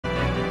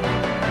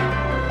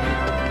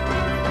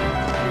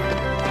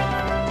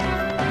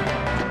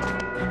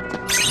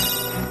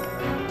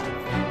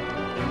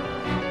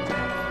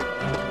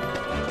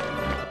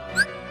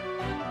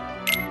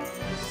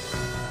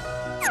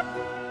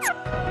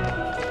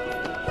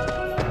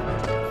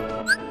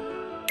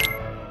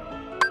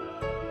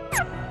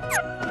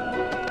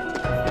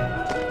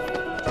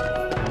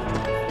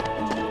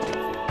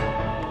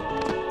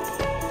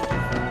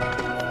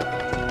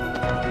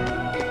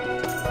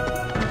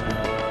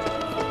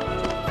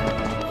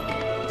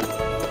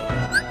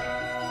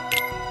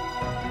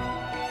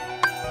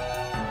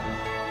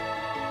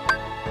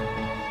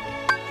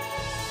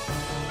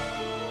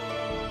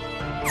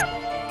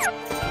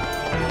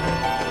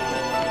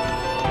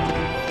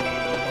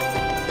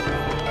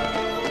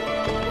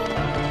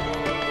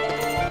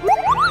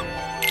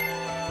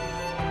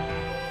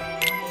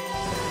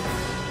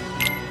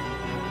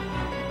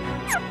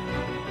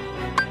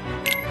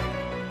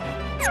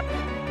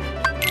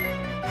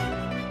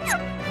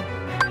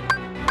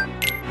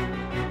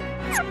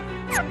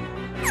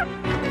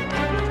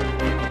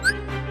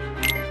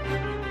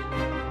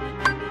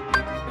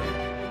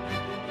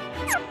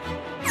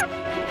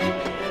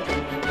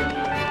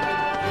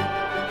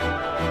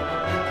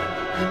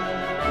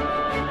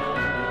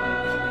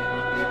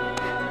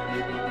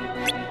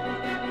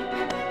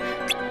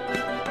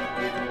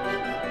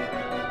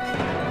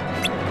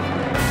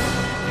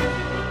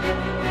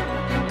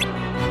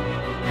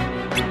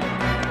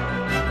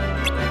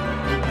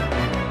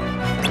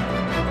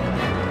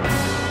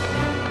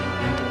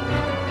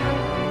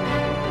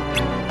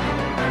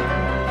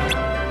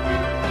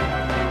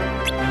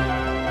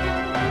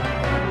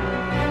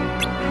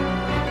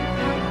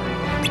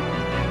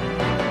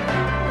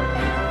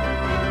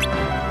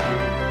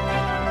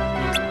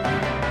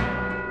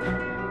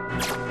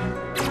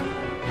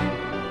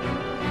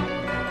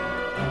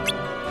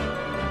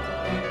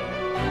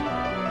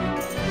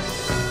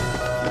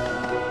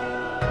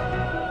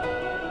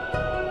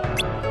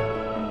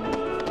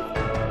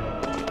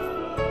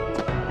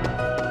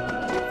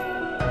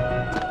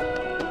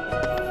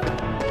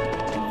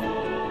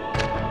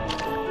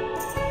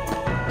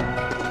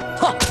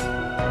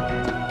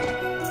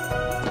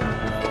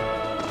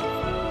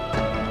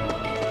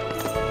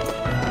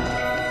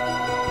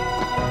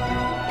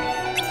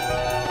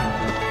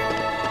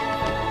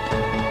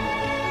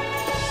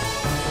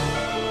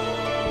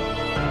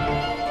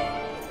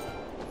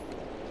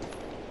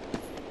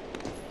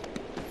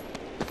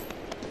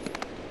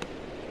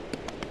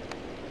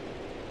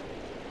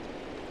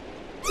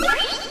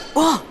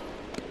Oh!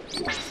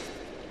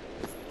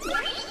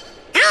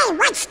 Hey,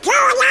 what's going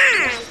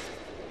on?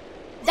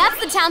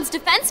 That's the town's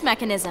defense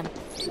mechanism.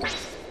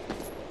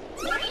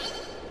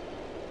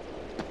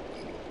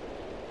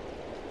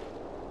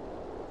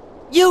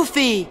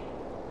 Yuffie!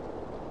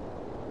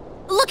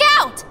 Look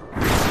out!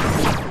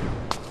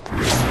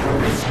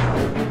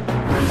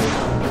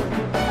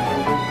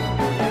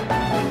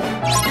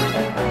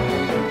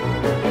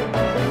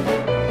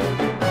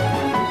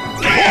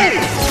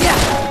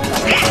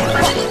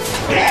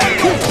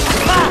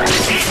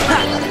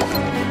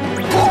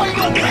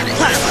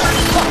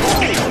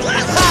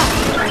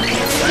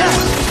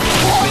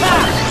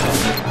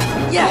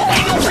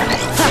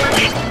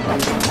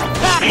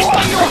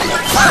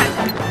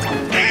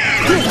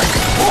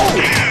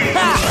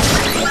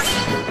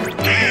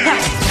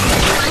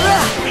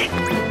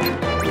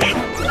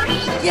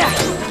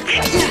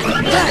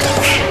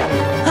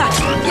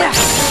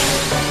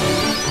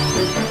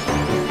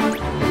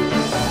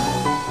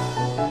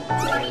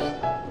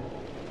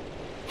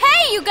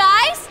 Hey, you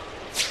guys!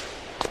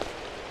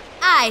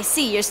 I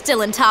see you're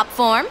still in top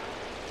form.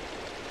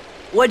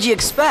 What'd you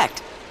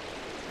expect?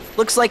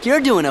 Looks like you're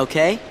doing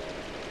okay.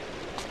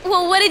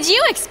 Well, what did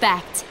you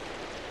expect?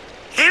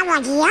 How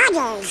are the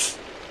others?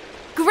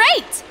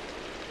 Great!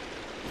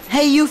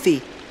 Hey,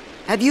 Yuffie,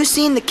 have you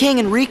seen the king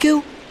and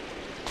Riku?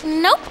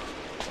 Nope.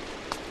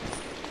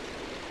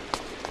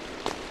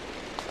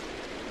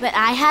 But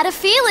I had a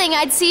feeling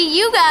I'd see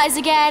you guys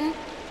again.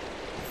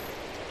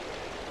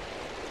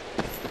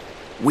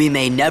 We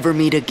may never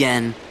meet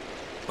again,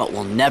 but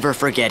we'll never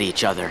forget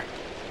each other.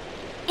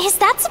 Is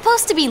that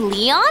supposed to be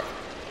Leon?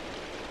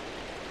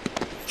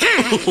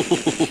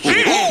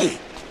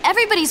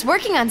 Everybody's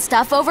working on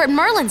stuff over at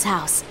Merlin's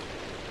house.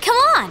 Come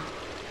on.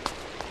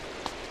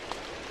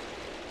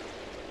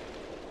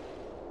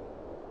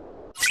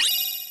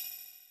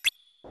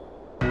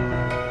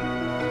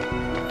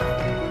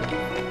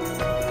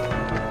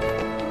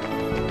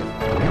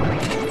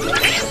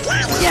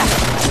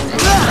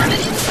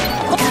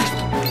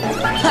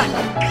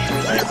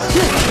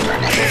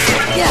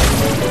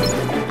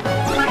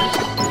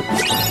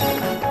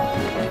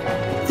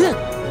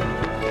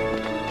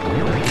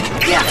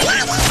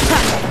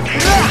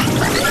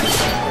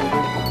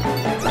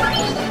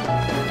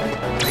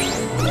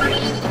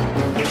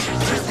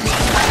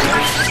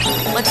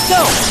 Let's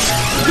go!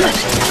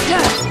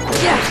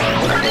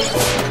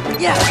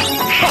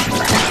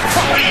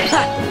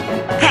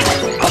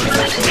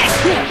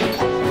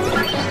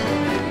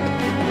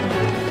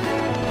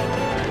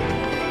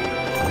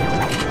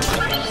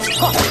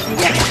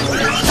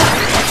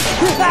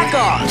 Back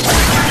off!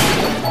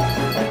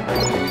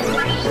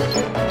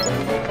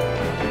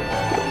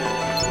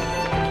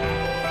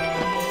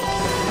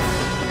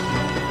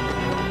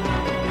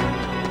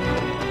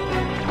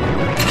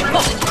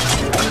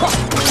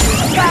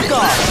 Back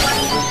off!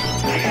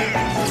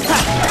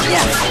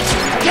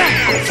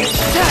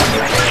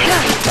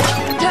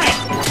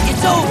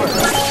 It's over!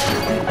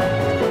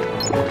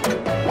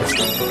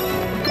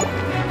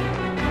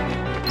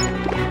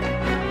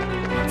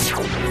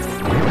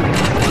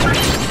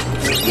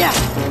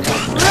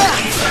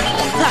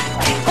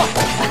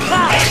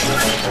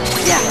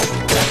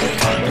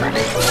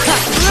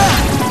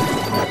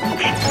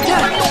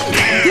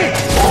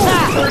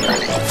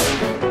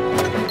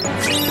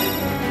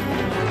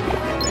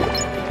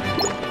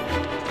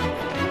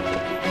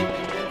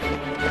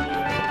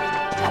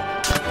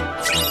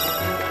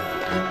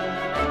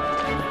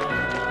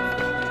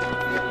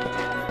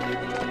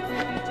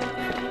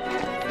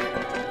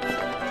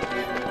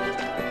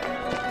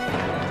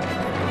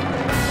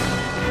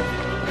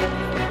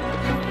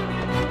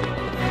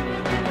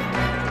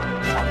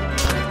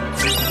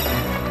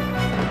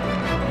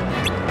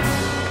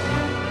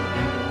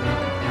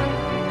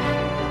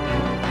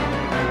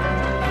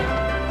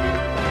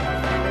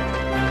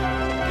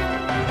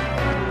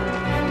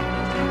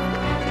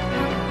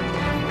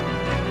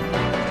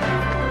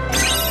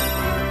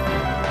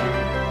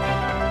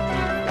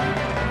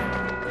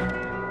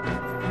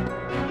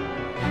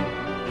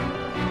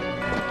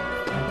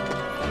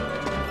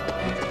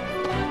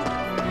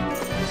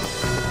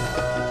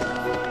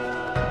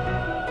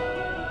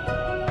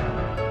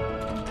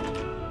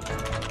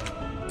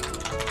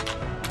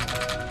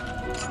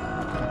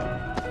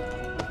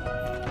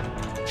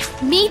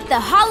 Meet the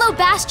Hollow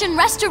Bastion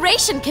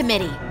Restoration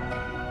Committee.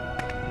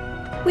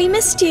 We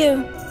missed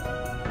you.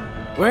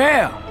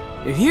 Well,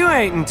 if you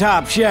ain't in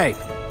top shape.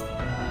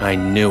 I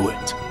knew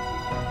it.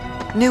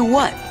 Knew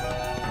what?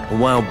 A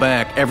while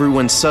back,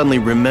 everyone suddenly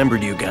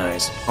remembered you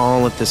guys,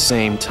 all at the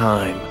same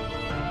time.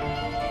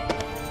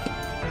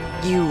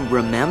 You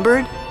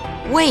remembered?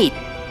 Wait,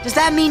 does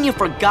that mean you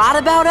forgot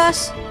about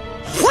us?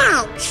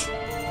 Thanks.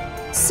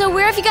 So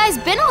where have you guys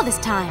been all this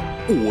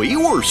time? We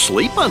were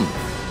sleeping.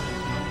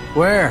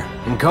 Where?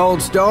 In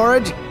cold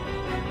storage?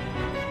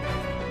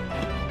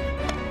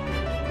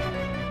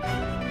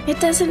 It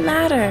doesn't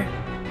matter.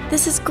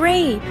 This is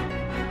great.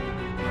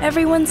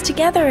 Everyone's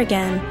together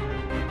again.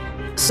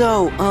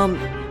 So,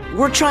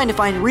 we're trying to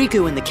find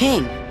Riku and the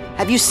king.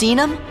 Have you seen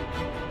him?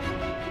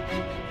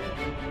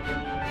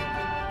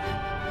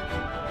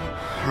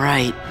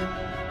 Right.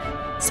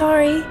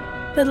 Sorry,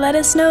 but let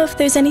us know if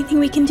there's anything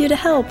we can do to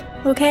help,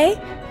 okay?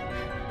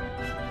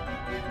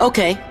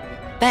 Okay,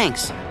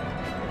 thanks.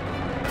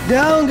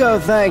 Don't go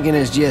thanking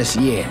us just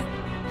yet.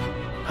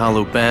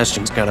 Hollow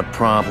Bastion's got a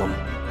problem.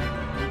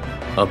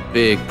 A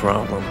big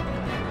problem.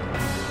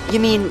 You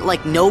mean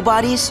like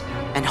nobodies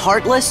and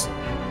heartless?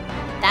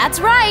 That's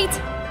right.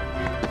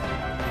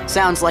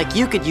 Sounds like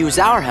you could use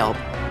our help.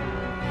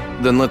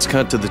 Then let's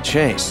cut to the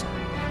chase.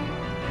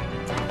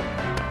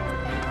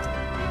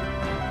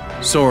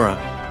 Sora,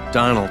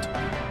 Donald,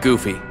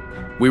 Goofy,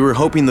 we were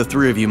hoping the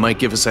three of you might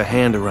give us a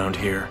hand around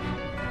here.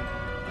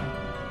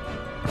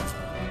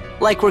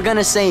 Like we're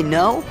gonna say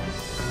no?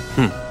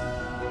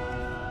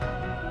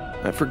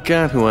 I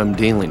forgot who I'm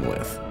dealing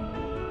with.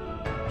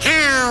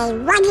 Hey,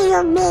 what do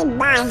you mean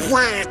by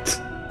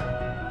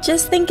that?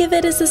 Just think of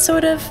it as a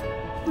sort of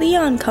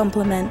Leon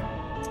compliment.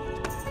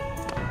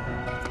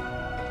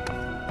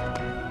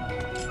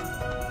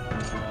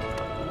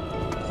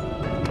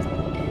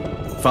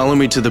 Follow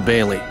me to the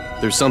Bailey.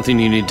 There's something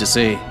you need to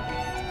see.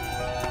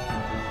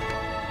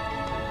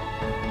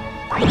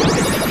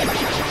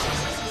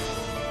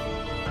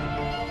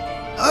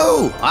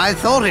 Oh, I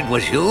thought it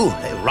was you.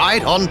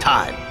 Right on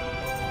time.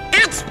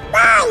 It's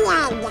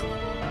Brian!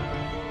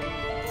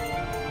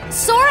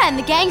 Sora and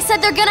the gang said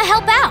they're gonna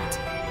help out.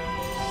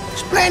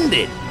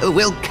 Splendid.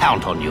 We'll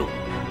count on you.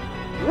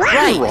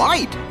 Right.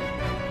 Right.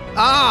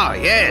 Ah,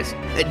 yes.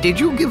 Did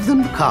you give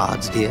them the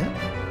cards, dear?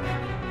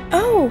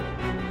 Oh!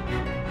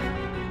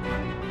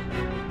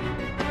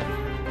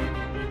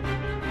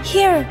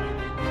 Here.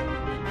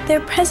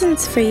 They're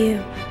presents for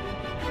you.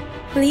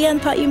 Leon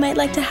thought you might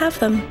like to have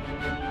them.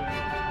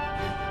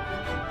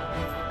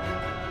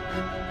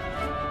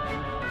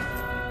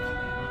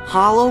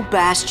 Hollow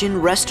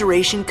Bastion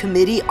Restoration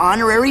Committee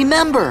honorary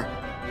member.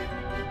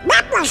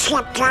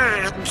 Membership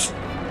cards!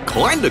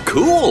 Kinda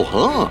cool,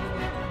 huh?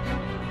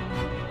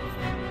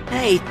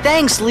 Hey,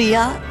 thanks,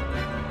 Leah.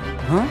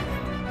 Huh?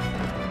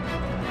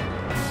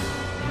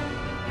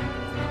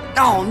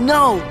 Oh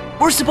no!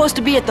 We're supposed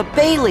to be at the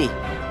Bailey.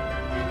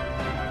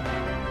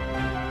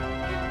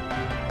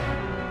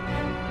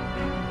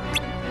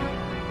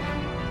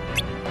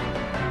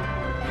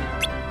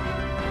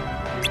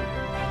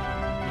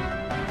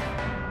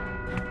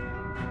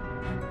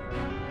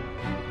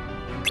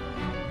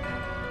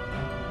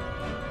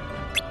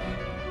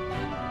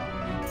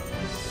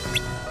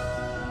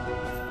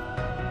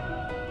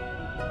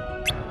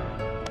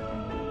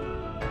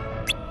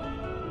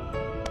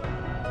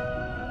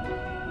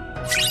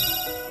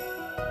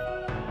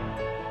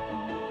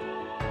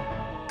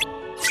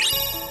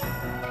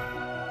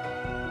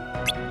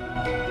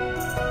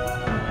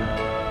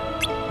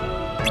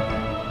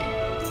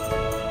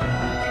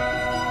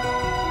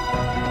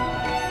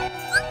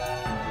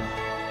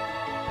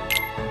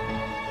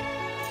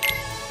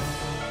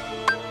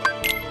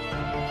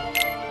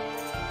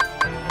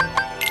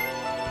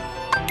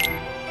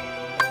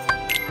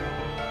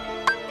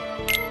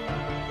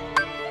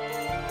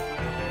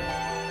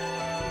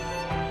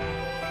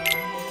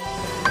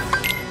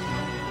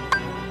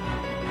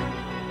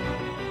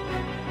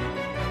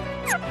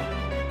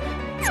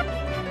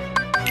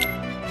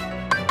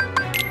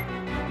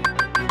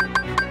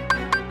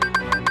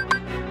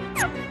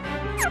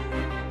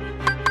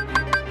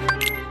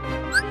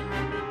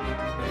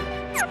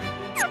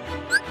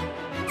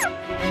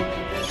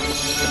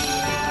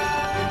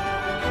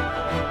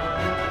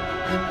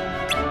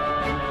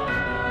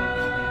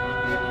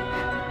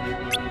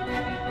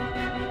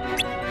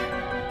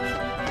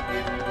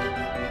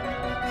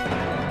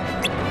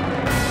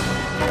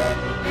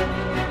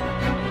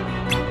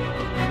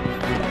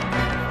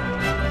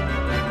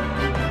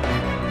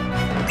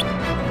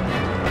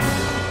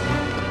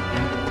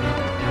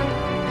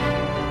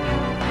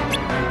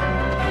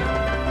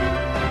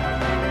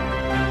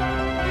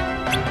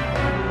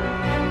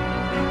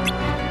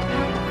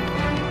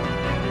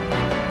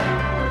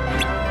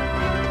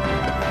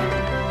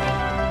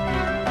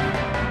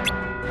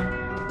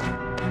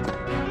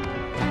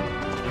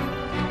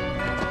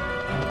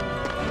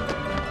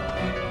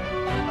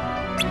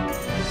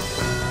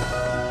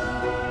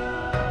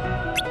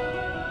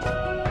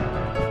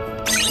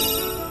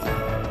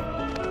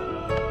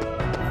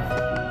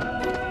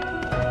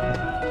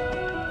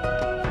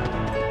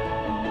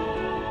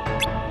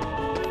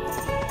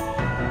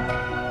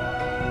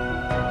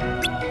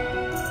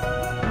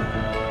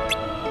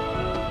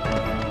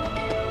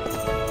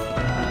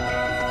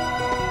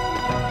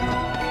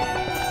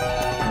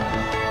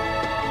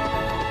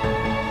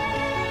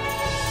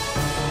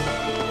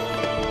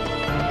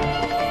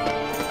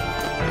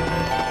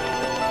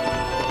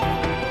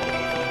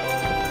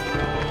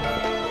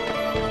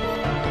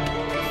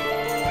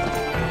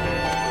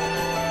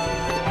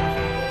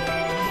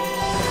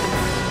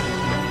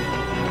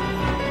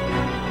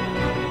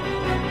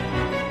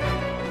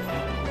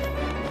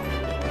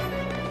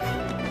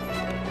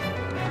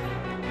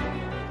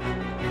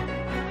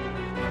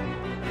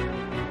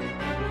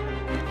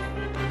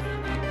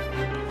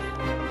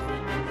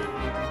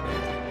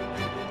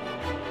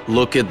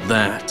 Look at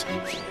that.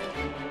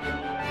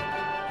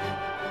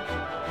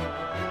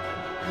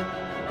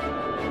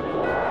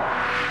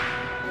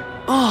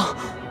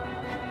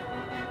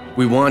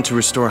 We want to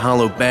restore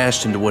Hollow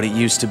Bastion to what it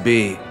used to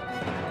be.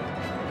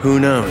 Who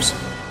knows?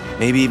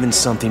 Maybe even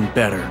something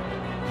better.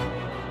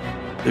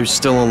 There's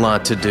still a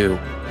lot to do,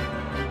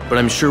 but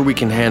I'm sure we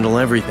can handle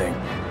everything.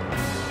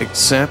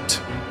 Except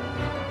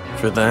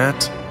for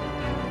that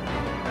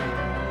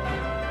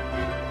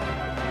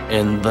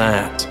and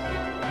that.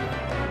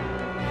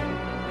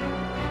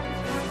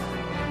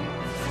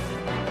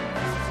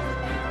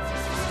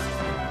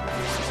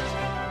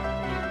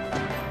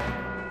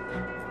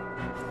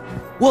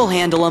 We'll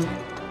handle him.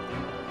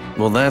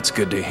 Well, that's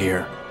good to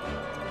hear.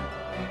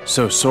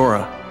 So,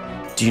 Sora,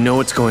 do you know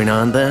what's going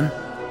on then?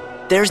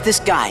 There's this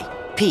guy,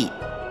 Pete,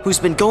 who's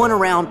been going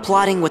around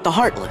plotting with the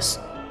Heartless.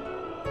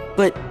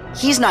 But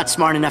he's not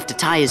smart enough to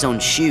tie his own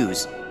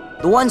shoes.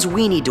 The ones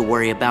we need to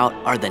worry about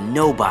are the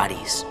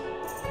nobodies.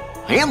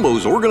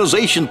 Hambo's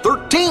Organization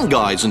 13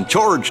 guy's in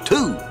charge,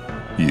 too.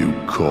 You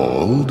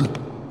called?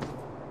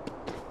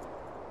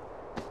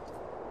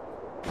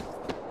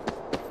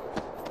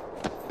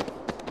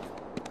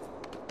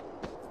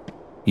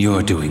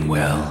 You're doing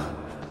well.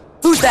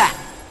 Who's that?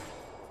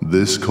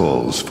 This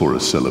calls for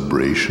a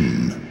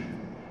celebration.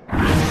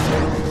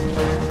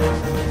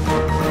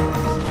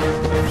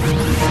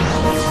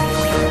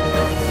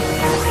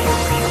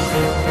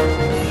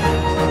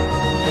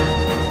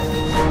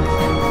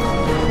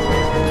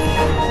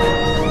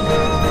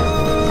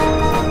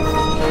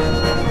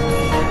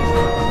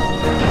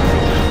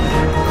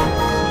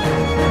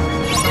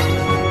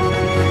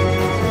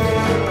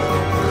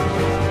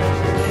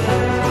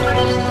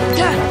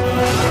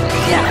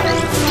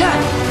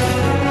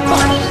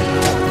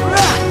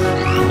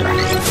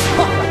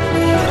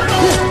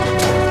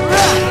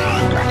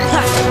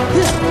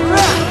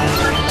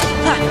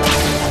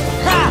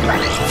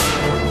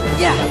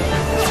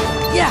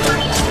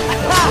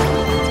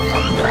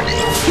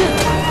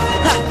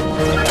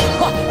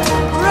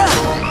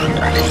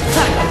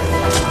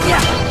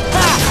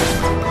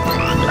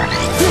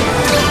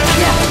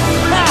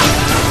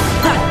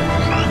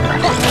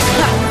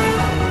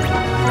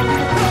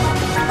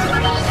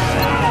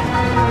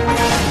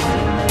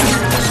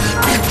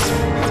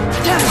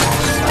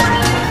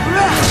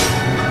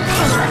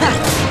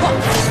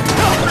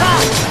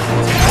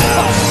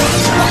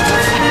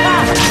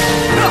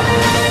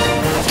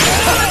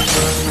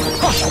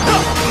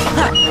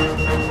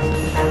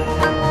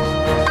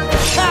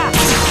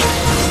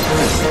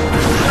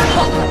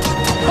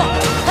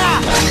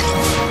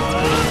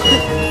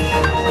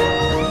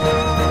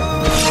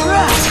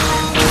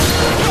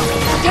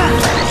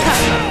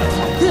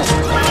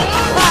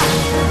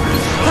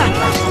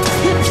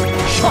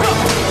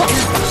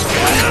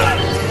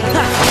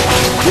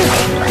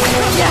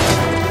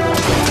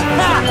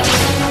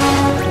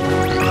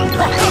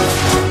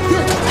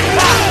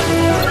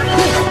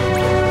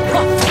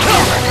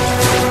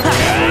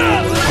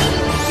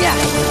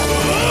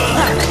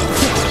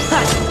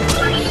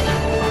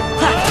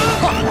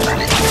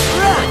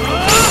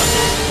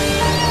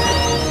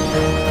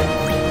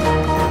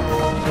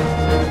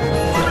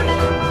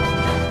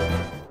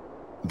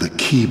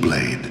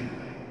 Keyblade,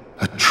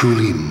 a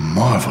truly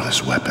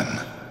marvelous weapon.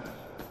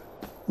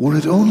 Were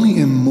it only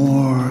in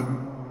more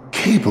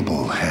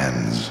capable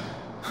hands.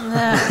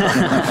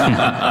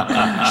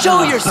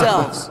 Show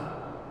yourselves!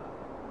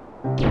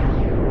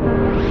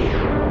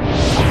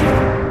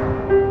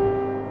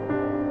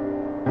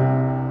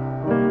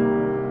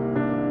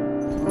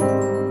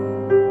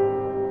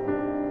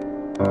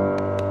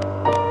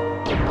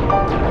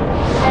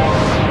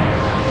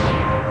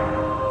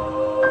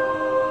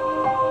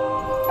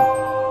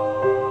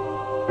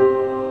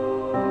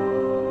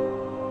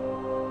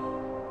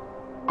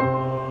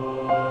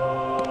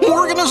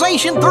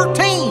 Organization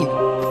 13!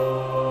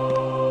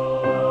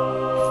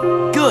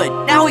 Good,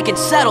 now we can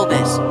settle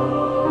this.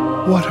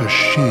 What a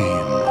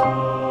shame.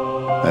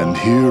 And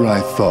here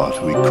I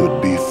thought we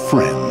could be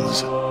friends.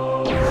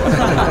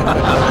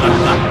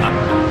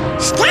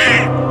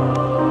 Stop!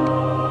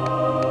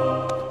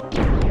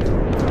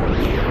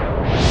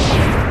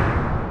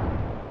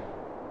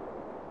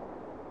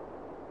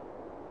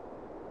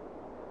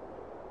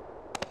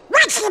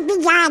 What's the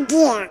big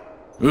idea?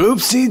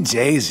 Oopsie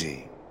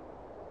daisy.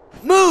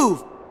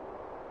 Move!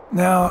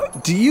 Now,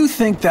 do you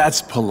think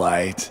that's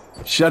polite?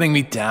 Shutting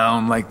me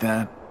down like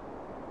that?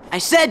 I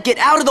said get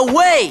out of the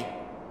way!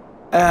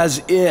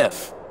 As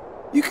if.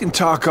 You can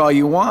talk all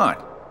you want,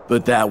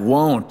 but that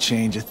won't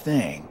change a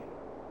thing.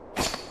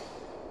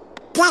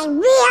 Then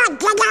we're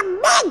gonna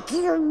make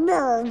you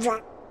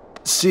move.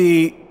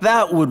 See,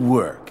 that would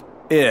work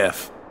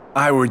if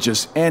I were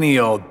just any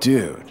old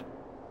dude.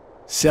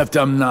 Except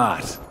I'm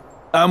not.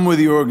 I'm with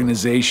the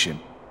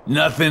organization.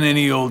 Nothing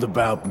any old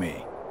about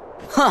me.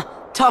 Huh,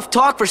 tough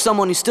talk for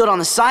someone who stood on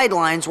the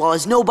sidelines while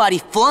his nobody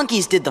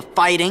flunkies did the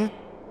fighting.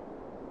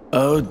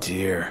 Oh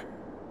dear.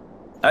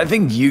 I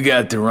think you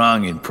got the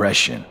wrong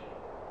impression.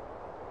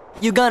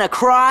 You gonna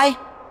cry?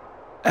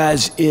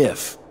 As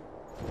if.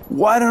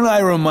 Why don't I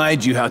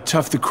remind you how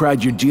tough the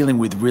crowd you're dealing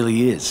with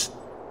really is?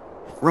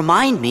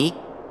 Remind me?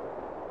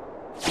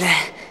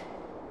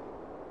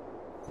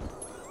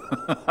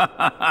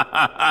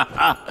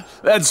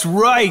 That's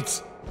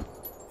right!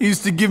 He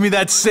used to give me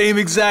that same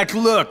exact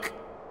look.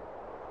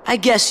 I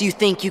guess you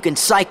think you can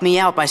psych me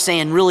out by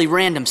saying really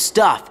random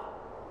stuff.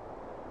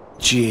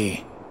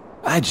 Gee,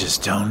 I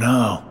just don't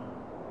know.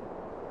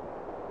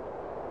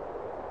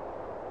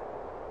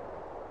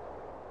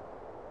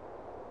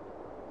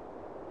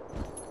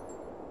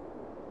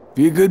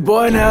 Be a good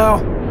boy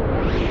now.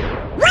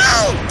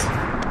 Wait!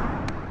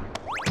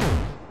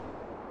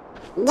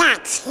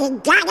 Yes, he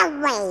got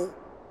away.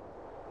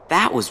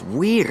 That was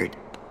weird.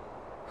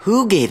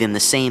 Who gave him the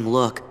same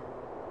look?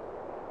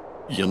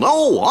 You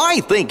know, I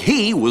think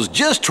he was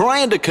just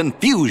trying to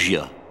confuse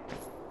you.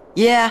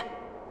 Yeah,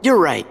 you're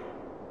right.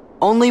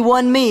 Only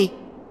one me.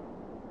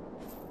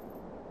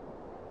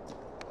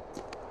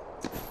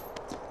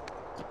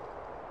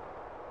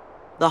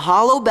 The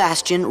Hollow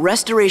Bastion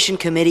Restoration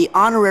Committee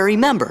Honorary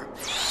Member.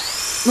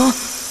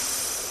 Wow!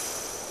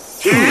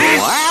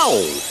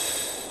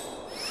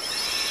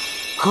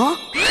 Huh?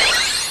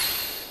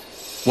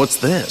 What's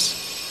this?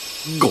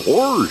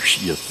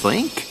 Gorge, you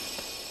think?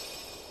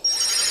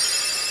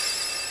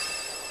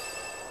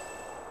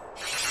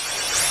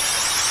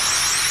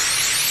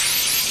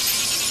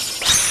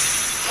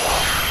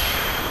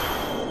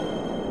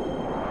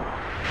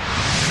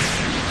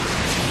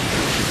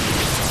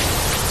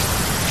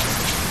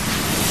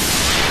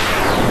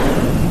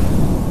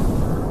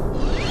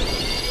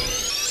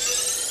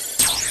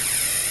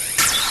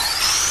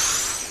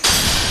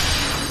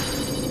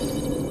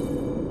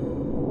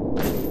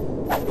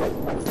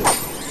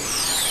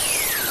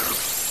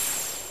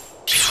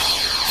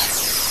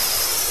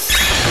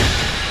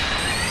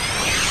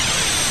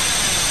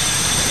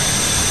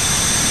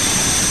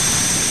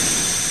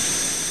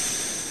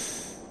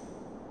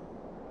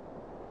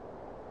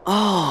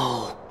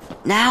 Oh,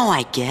 now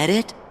I get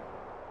it.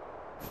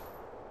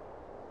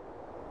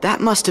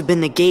 That must have been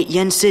the gate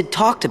Yen Sid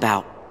talked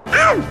about.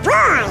 Oh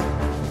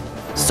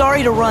boy!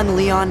 Sorry to run,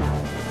 Leon.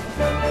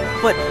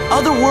 But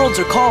other worlds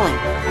are calling.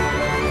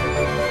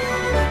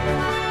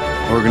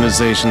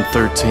 Organization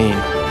 13.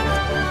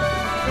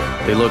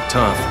 They look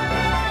tough.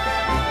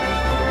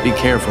 Be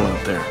careful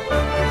out there.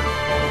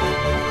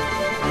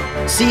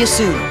 See you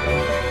soon.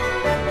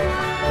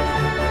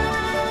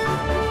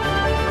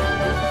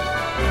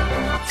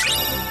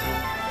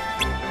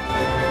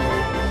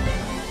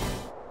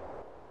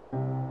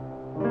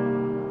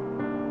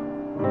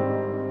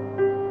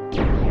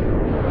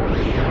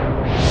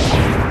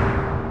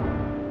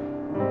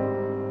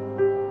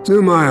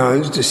 Do my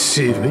eyes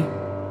deceive me?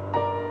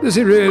 Does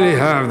he really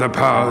have the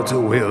power to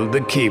wield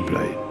the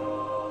Keyblade?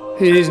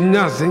 He's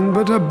nothing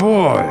but a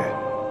boy.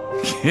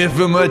 Give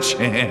him a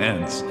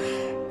chance.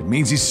 It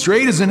means he's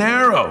straight as an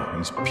arrow.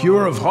 He's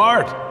pure of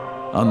heart,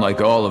 unlike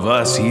all of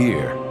us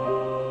here.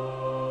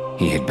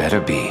 He had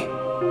better be,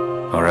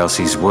 or else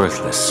he's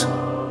worthless.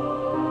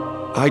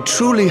 I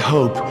truly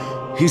hope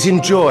he's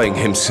enjoying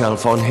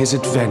himself on his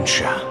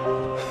adventure.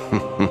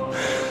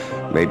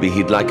 Maybe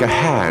he'd like a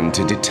hand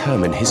to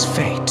determine his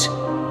fate.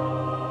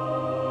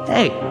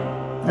 Hey,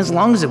 as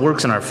long as it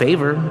works in our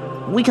favor,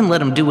 we can let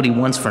him do what he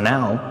wants for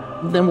now.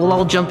 Then we'll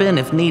all jump in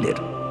if needed.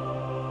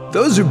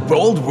 Those are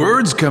bold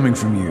words coming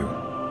from you.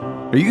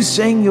 Are you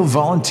saying you'll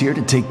volunteer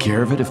to take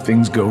care of it if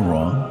things go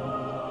wrong?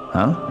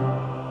 Huh?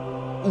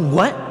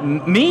 What?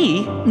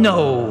 Me?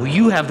 No,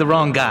 you have the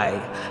wrong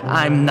guy.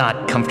 I'm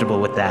not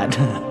comfortable with that.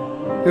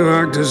 You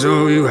act as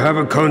though you have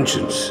a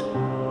conscience.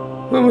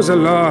 When was the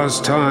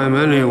last time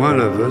any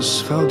one of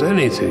us felt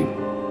anything?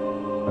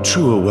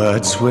 Truer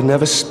words were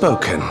never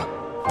spoken.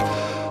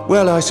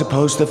 Well, I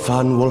suppose the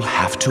fun will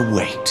have to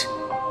wait.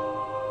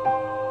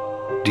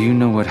 Do you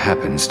know what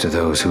happens to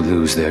those who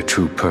lose their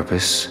true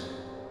purpose?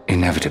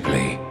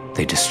 Inevitably,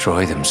 they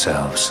destroy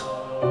themselves.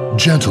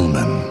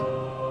 Gentlemen,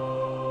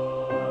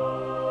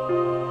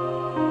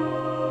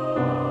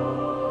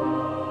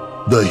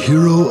 the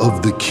hero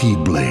of the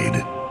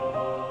Keyblade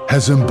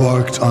has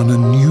embarked on a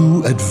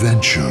new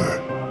adventure.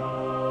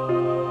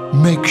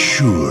 Make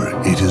sure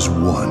it is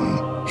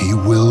one he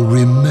will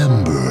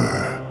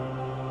remember.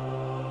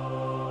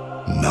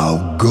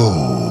 Now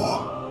go.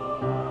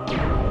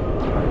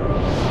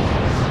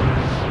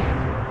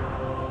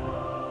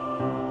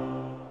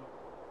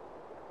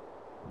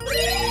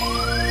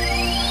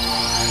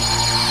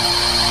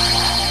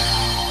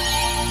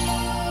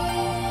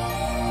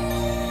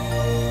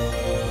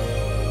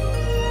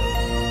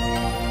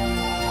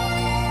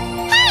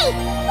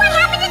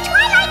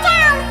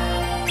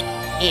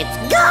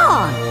 It's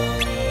gone!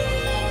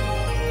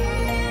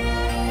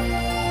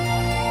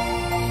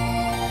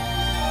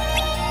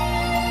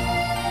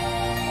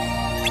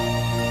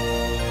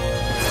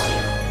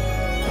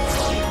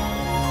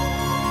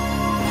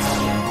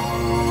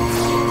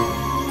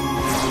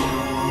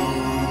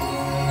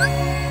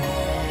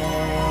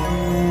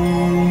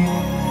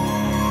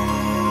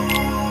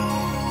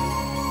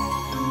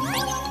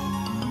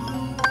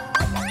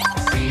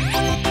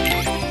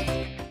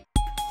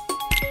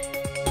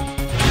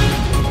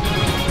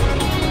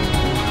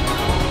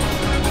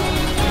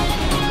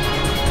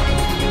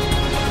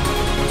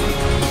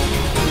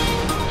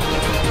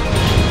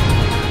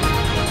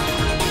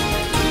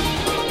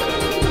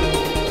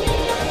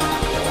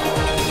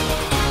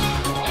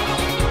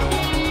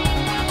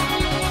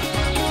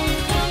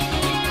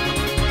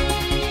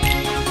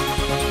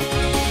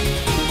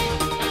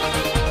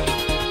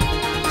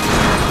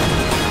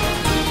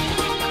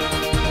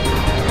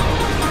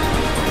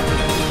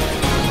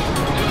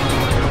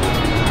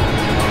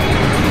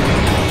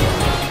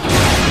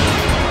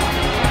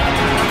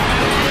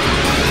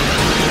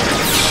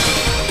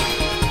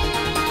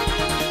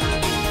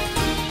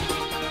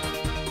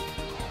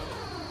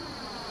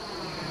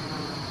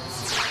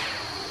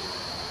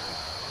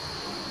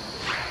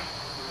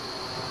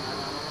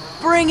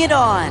 Bring it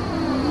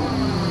on!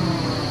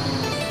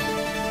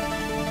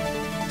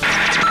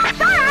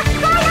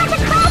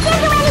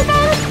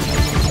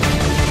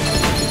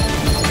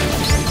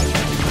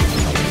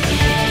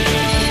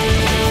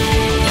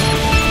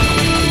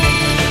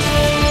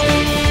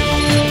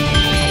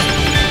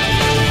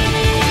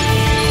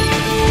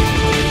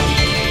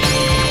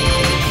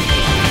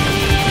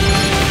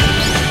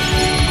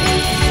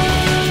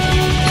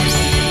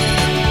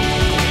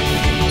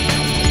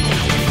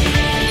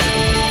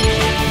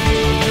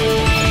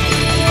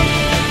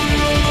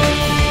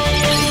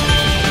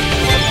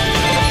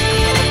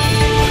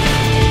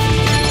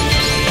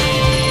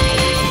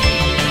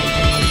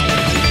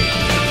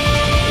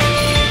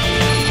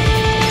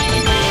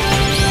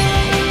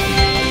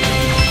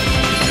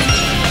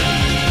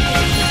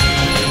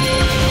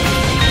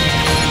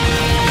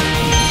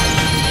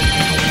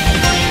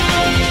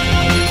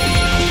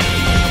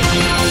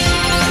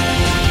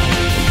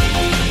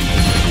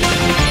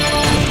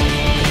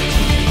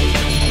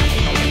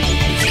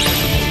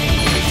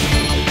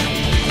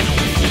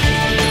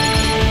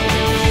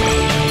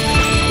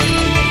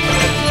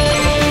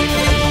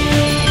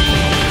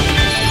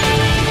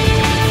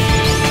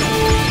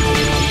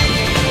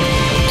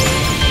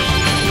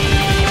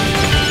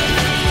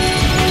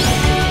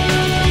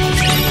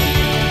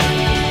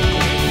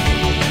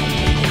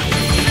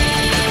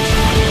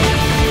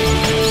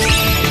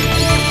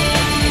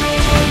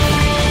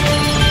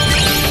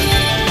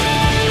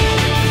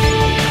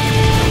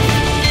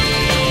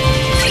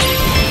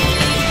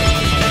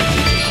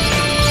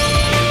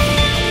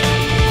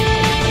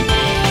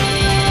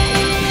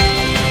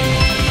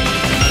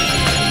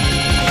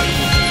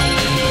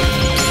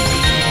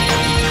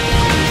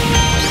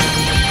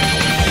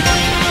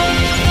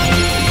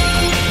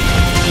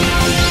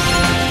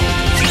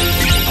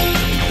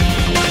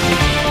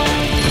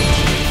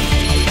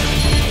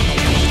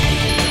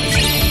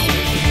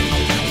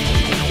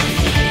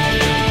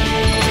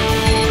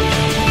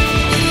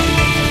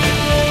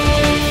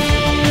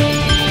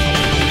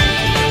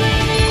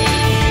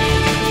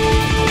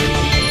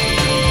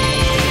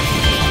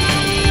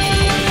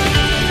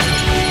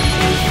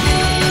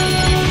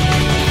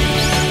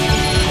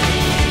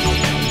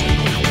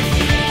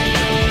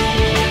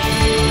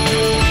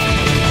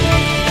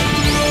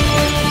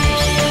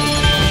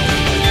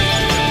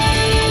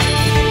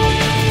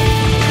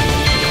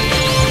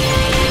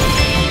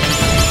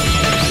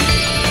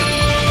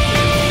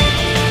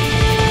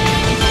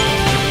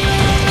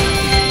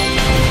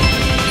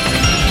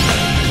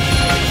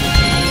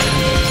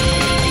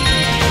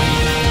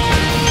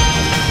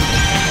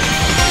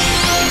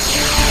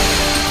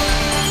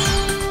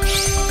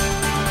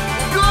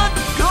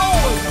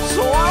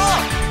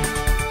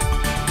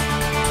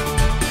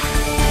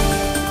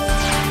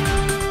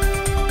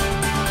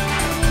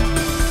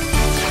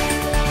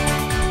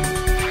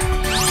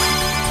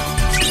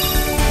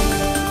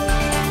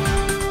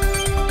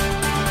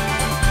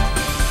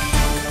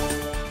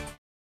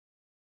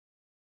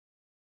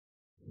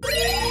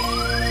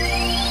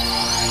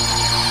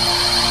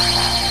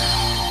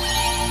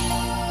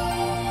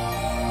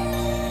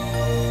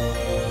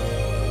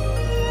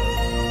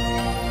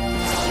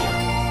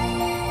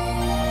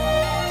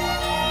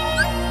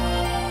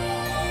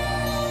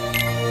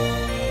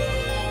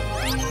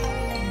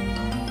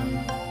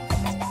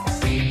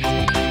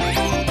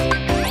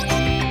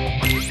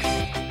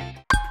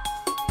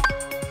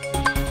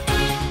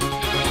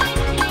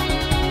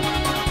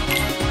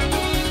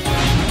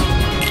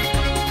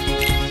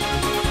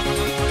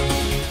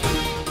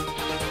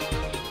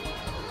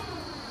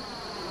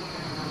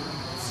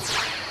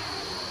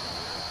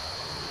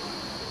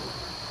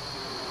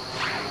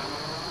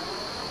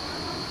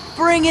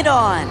 Bring it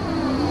on!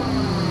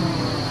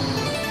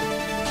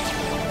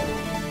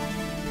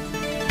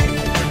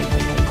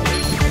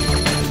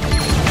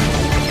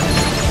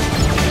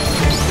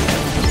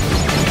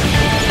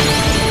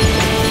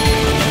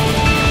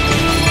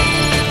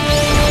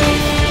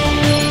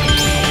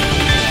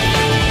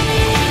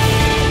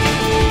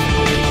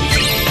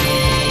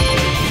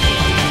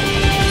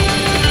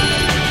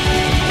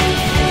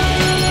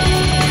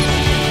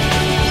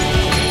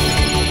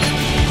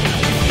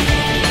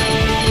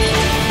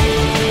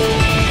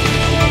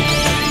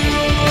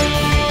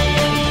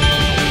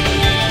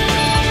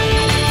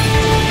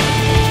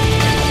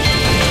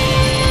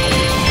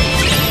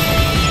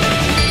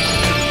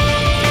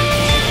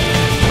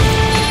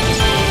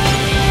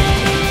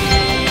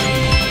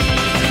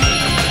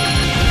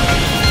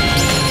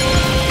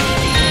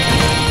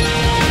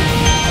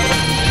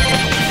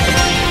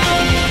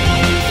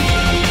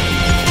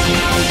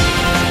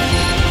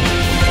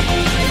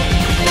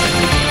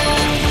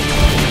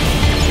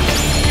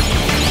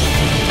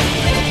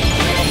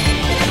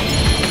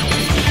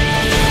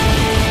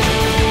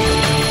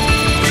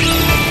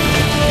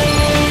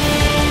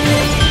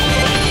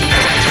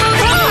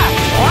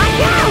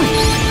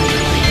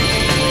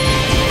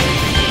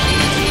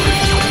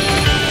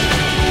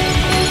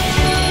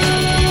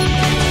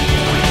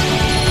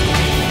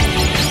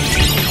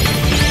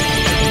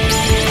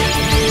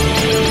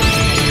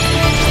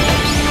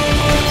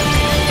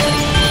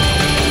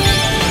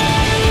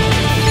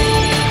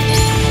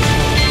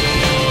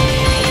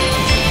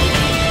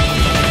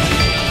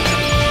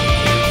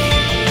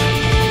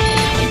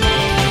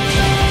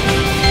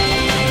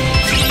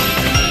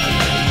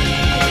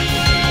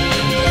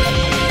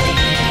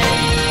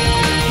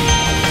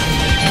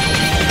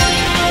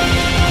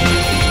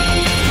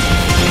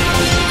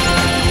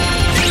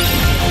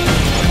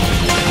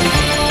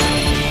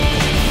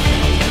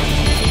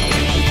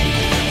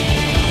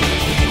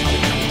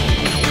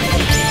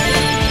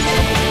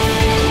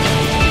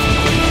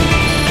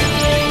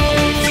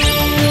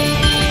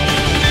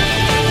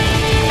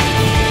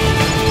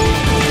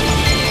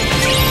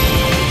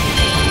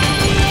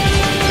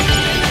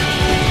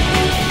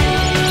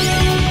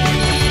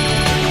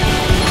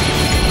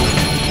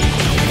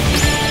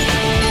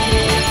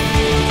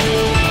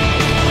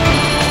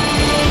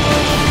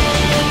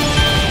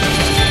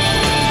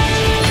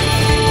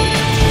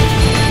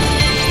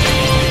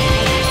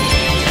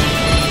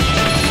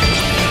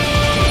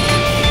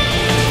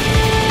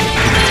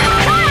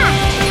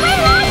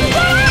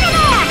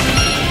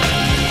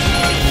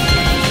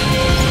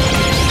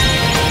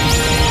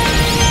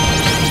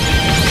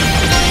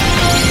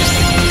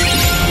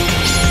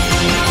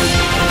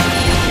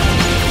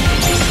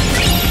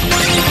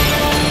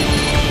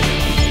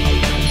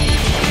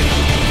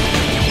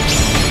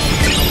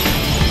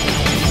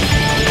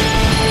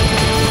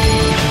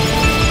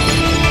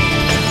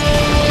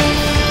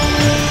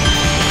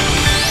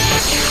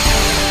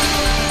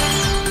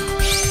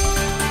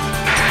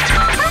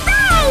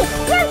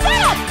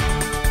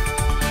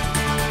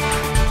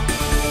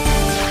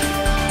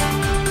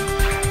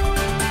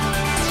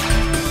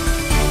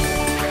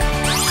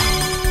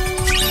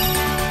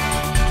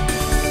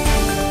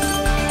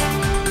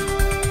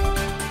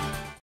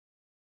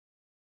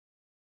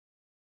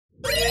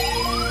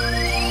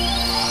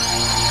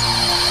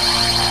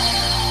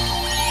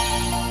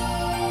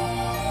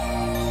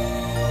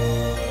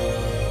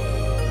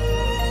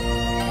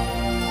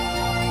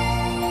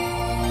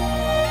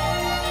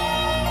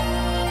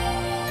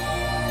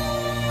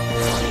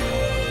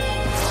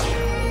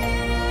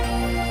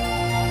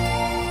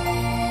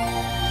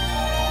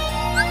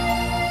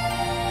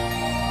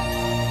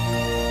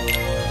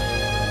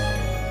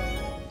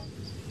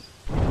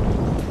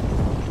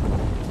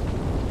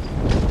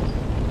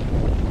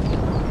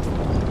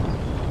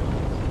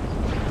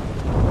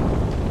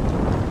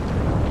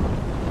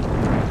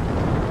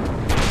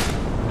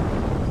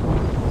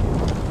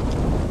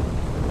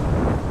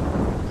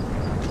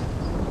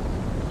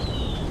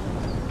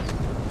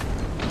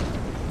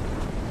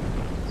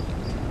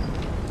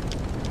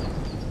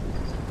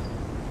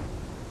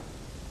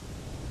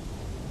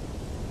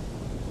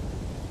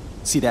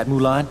 See that,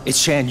 Mulan? It's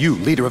Shan Yu,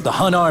 leader of the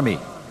Hun army.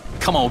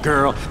 Come on,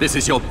 girl. This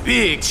is your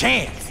big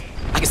chance.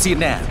 I can see it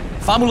now.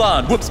 Fa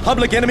Mulan whoops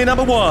public enemy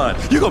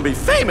 #1. You're gonna be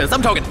famous.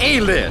 I'm talking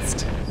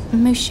A-list.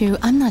 Mushu,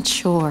 I'm not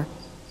sure.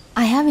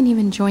 I haven't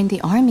even joined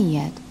the army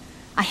yet.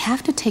 I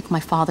have to take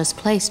my father's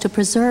place to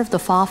preserve the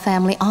Fa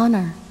family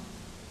honor.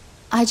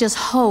 I just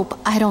hope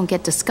I don't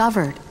get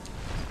discovered.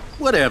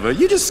 Whatever.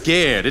 You're just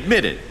scared.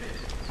 Admit it.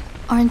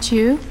 Aren't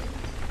you?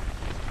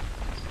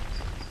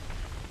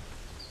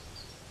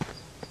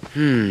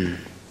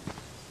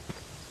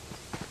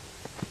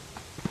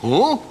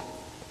 Huh?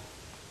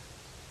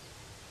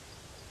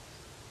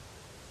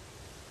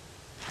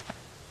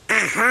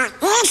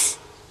 Yes?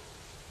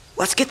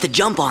 Let's get the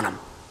jump on him.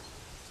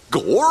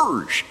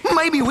 Gorge,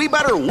 maybe we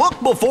better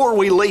look before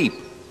we leap.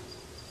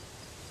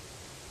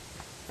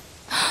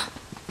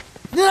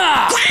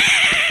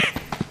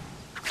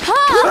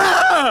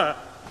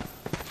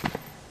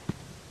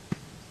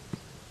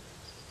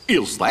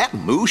 Is that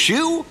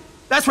Mushu?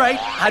 That's right.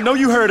 I know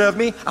you heard of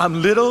me.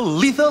 I'm little,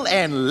 lethal,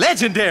 and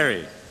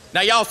legendary.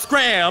 Now y'all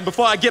scram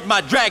before I get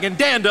my dragon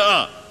dander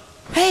up.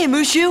 Hey,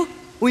 Mushu,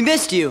 we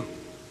missed you.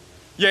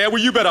 Yeah, well,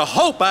 you better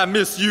hope I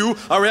miss you,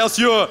 or else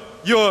you're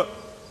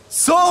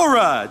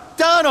Sora,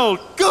 Donald,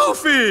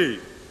 Goofy.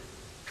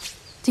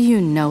 Do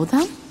you know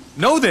them?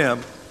 Know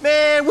them?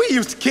 Man, we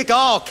used to kick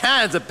all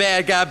kinds of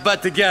bad guy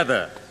butt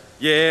together.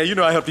 Yeah, you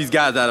know I help these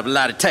guys out of a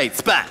lot of tight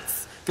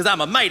spots, because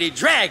I'm a mighty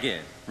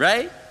dragon,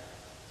 right?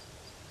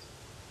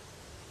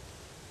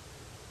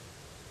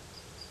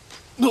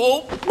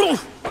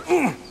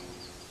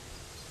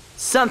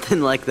 Something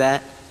like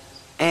that.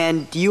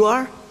 And you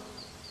are?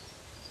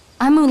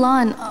 I'm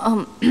Mulan.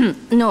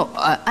 No,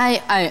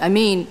 I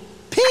mean...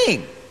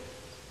 Ping!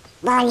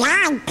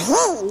 Mulan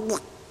Ping.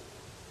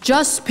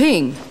 Just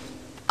Ping.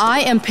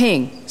 I am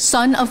Ping,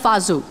 son of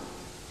Fazu.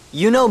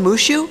 You know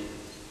Mushu?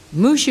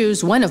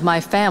 Mushu's one of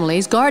my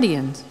family's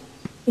guardians.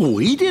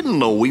 We didn't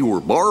know we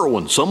were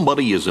borrowing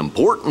somebody as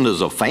important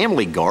as a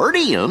family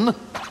guardian.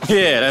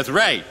 Yeah, that's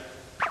right.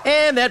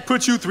 And that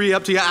puts you three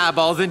up to your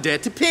eyeballs in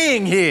debt to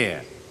Ping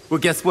here. Well,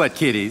 guess what,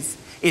 kiddies?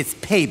 It's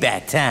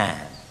payback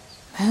time.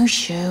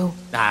 Mushu.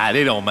 Nah,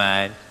 they don't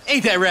mind.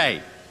 Ain't that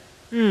right?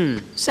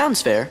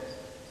 Sounds fair.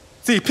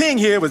 See, Ping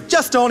here was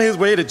just on his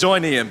way to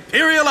join the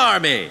Imperial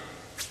Army.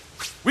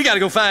 We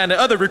gotta go find the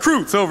other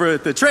recruits over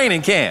at the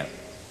training camp.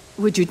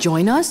 Would you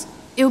join us?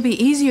 It'll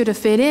be easier to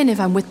fit in if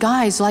I'm with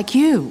guys like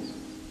you.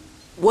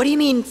 What do you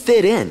mean,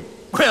 fit in?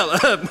 Well,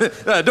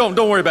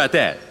 don't worry about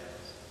that.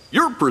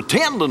 You're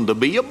pretending to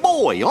be a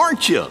boy,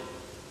 aren't you?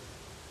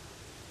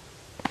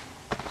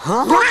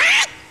 Huh?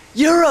 What?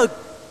 You're a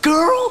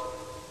girl?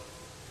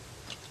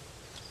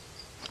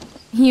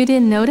 You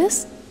didn't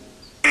notice?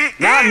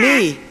 Not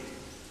me.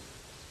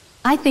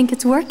 I think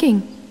it's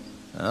working.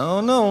 I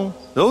don't know.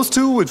 Those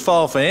two would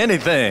fall for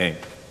anything.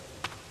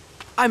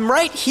 I'm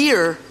right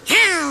here.